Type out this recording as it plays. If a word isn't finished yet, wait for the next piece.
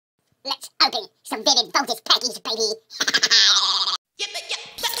Let's open some Vivid Voltage package, baby.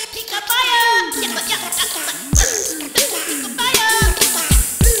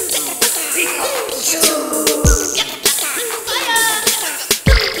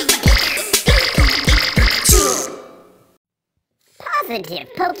 Positive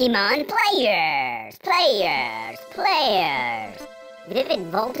Pokemon players. Vivid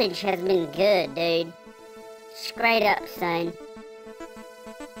Voltage has been good, dude. Straight up, son.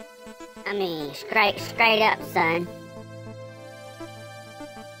 I mean, straight up, son.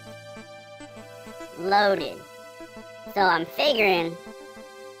 Loaded. So I'm figuring,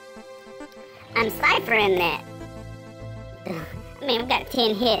 I'm ciphering that. I mean, I've got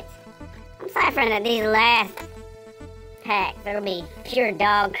 10 hits. I'm ciphering that these last packs are gonna be pure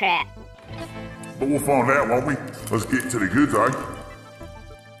dog crap. But we'll find out, won't we? Let's get to the goods, eh?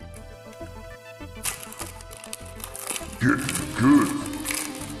 Get to the goods.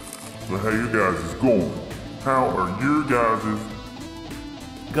 So how you guys is going? How are your guys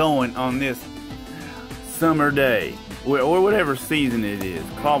going on this summer day? Or whatever season it is.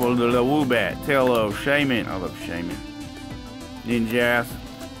 Cobble the Woobat, Tello, Shaman. I love Shaman. Ninjas.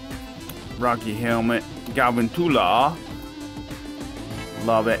 Rocky Helmet. Galvantula.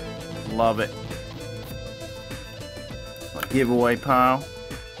 Love it. Love it. My giveaway pile.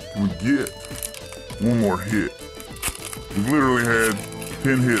 Can we get one more hit? We've literally had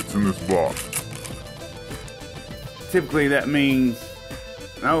 10 hits in this box. Typically that means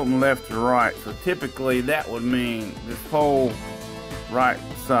I open left to right, so typically that would mean this whole right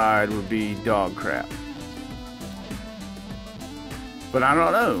side would be dog crap. But I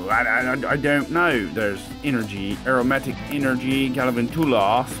don't know. I don't know. There's energy, aromatic energy,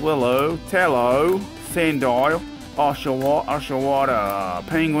 Galvantula, Swellow, Tello, Sandile, Oshawott,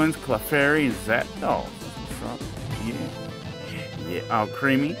 Penguins, Clefairy, and Zapdos. What's up? Yeah, oh,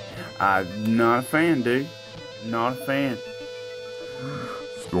 Creamy. I'm not a fan, dude. Not a fan.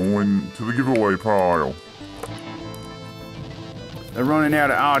 It's going to the giveaway pile. They're running out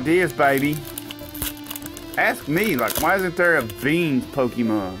of ideas, baby. Ask me, like, why isn't there a Beans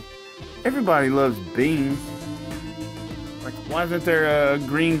Pokemon? Everybody loves beans. Like, why isn't there a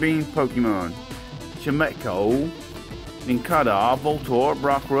Green Beans Pokemon? Chimecho, Nincada, Voltorb,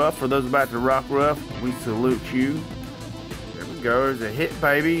 Rockruff. For those about to Rockruff, we salute you. There we go, there's a hit,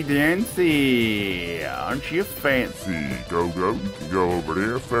 baby. Dancy, aren't you fancy? Go. You can go over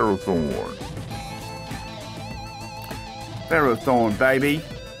there. Ferrothorn. Ferrothorn, baby.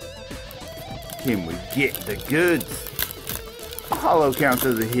 Can we get the goods? Hollow counts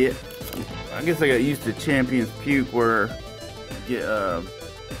as a hit. I guess I got used to Champion's Puke where you get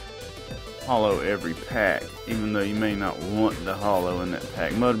hollow every pack, even though you may not want the hollow in that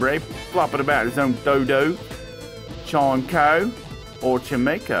pack. Mudbray flopping about his own Dodo, Chonko, or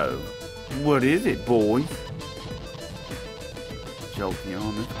Chimecho. What is it, boys?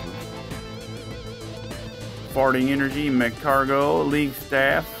 Jolteon, this one. Farting Energy, Magcargo, League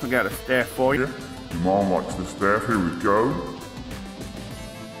Staff. I got a staff for you. Your mom likes the staff. Here we go.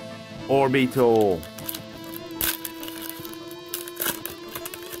 Orbital.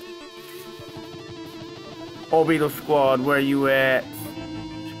 Orbital Squad, where you at?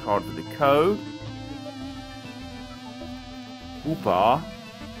 Just called for the code. Oopa.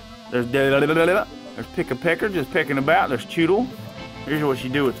 There's Pick-a-Pecker, just pecking about. There's Choodle. Here's what you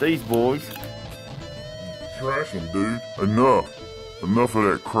do with these boys. Trash them, dude. Enough of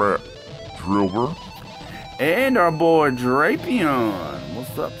that crap. Drillbur. And our boy Drapion.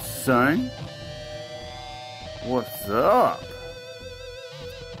 What's up, son? What's up?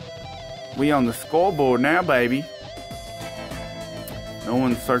 We on the scoreboard now, baby. No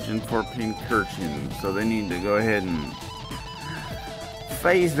one's searching for Pincurchin, so they need to go ahead and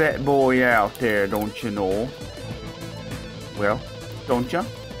phase that boy out there, don't you know? Well, don't ya?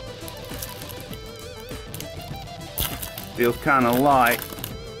 Feels kind of light.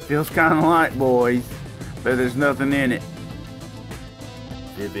 Feels kind of light, boys. But there's nothing in it.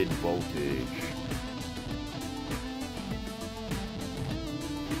 Vivid Voltage.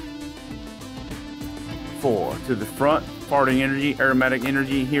 Four to the front. Farting Energy, Aromatic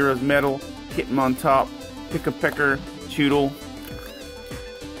Energy, Hero's Metal, Hitmon top, Pick-a-Pecker, Choodle,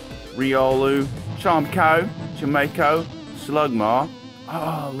 Riolu, Chomco, Chimecho, Slugma.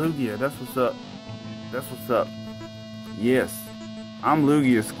 Oh, Lugia, that's what's up. That's what's up. Yes, I'm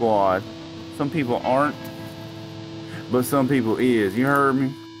Lugia Squad. Some people aren't, but some people is. You heard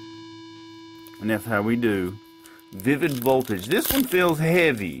me? And that's how we do. Vivid Voltage. This one feels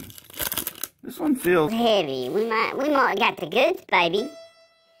heavy. This one feels heavy. We might got the goods, baby.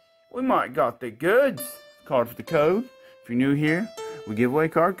 We might got the goods. Card for the code. If you're new here, We give away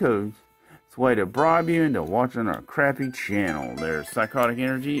card codes. It's a way to bribe you into watching our crappy channel. There's Psychotic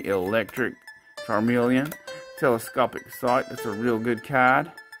Energy, Electric Charmeleon, Telescopic Sight, that's a real good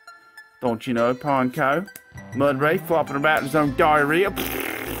card. Don't you know, Ponko, Mudray flopping about in his own diarrhea.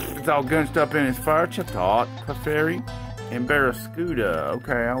 It's all gunched up in his fire. Chatot, Clefairy, and Barraskewda.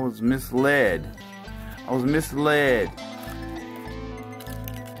 Okay, I was misled.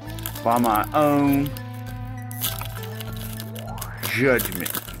 By my own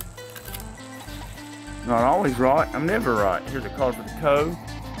judgment. Not always right. I'm never right. Here's a card for the code.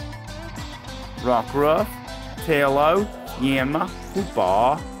 Rockruff, Tailo, Yanma,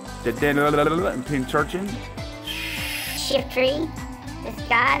 Hoopa, and Pincurchin. Shiftry, this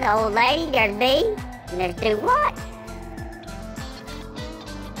guy, the old lady, there's B, and there's Do What?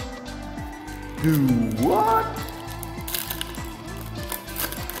 Do what?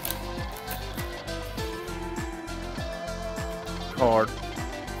 Card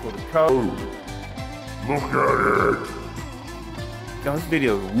for the code. Look at it. Now, this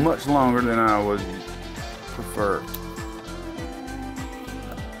video is much longer than I would prefer.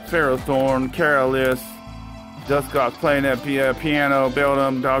 Ferrothorn, Carolus, Dusclops playing that piano,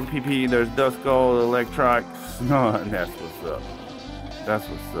 Beldum, Dog PP, there's Duskull, Electrike, Snot, and that's what's up. That's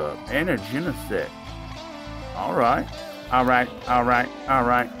what's up. And a Genesect. Alright. Alright.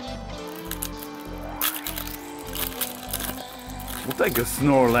 We'll take a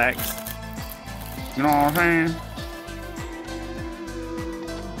Snorlax. You know what I'm saying?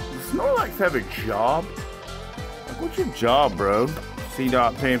 Does Snorlax have a job? Like, what's your job, bro?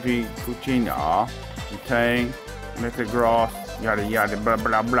 C-Dot, Pampy, Cucina, Tang, Metagross, yada yada, blah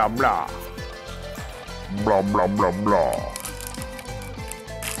blah blah blah. Blah, blah, blah, blah.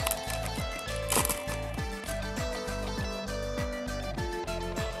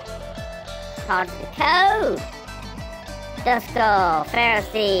 Card for the code. Duskull,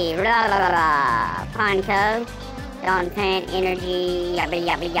 Pharisee, blah blah blah, Ponko, Donphan, Energy, yabba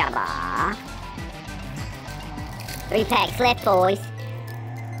yabba yabba. 3 packs left, boys.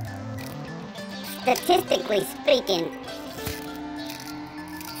 Statistically speaking,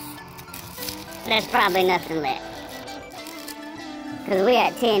 there's probably nothing left. Cause we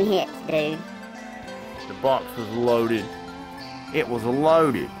got 10 hits, dude. The box was loaded. It was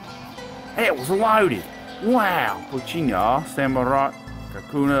loaded. Wow. Puccina, Samurott,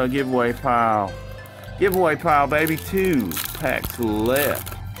 Kakuna, giveaway pile. Giveaway pile, baby. 2 packs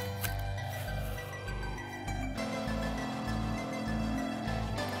left.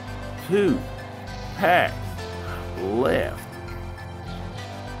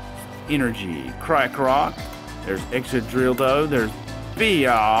 Energy, Crack Rock. There's Exadrildo. There's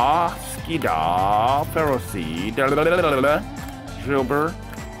Bia, Skida, Ferocity, Drilbur,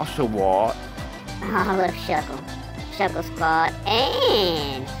 Oshawott. Oh, look, Shuckle Squad,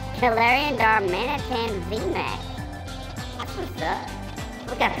 and Galarian Darmanitan VMAX. That's what's up.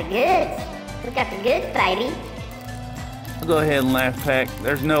 We got the goods, baby. I'll go ahead and laugh pack.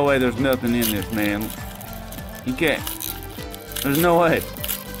 There's no way there's nothing in this, man. You can't. There's no way.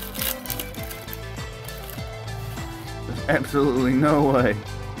 There's absolutely no way.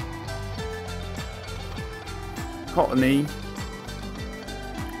 Caught a knee.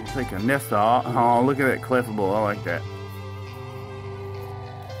 We'll take a Nessa. Oh, look at that Clefable. I like that.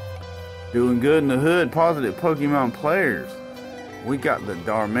 Doing good in the hood. Positive Pokemon players. We got the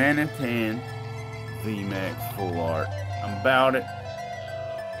Darmanitan VMAX full art. I'm about it.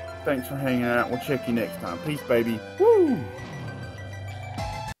 Thanks for hanging out. We'll check you next time. Peace, baby. Woo!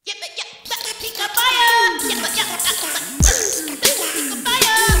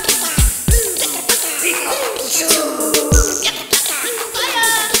 Pikachu!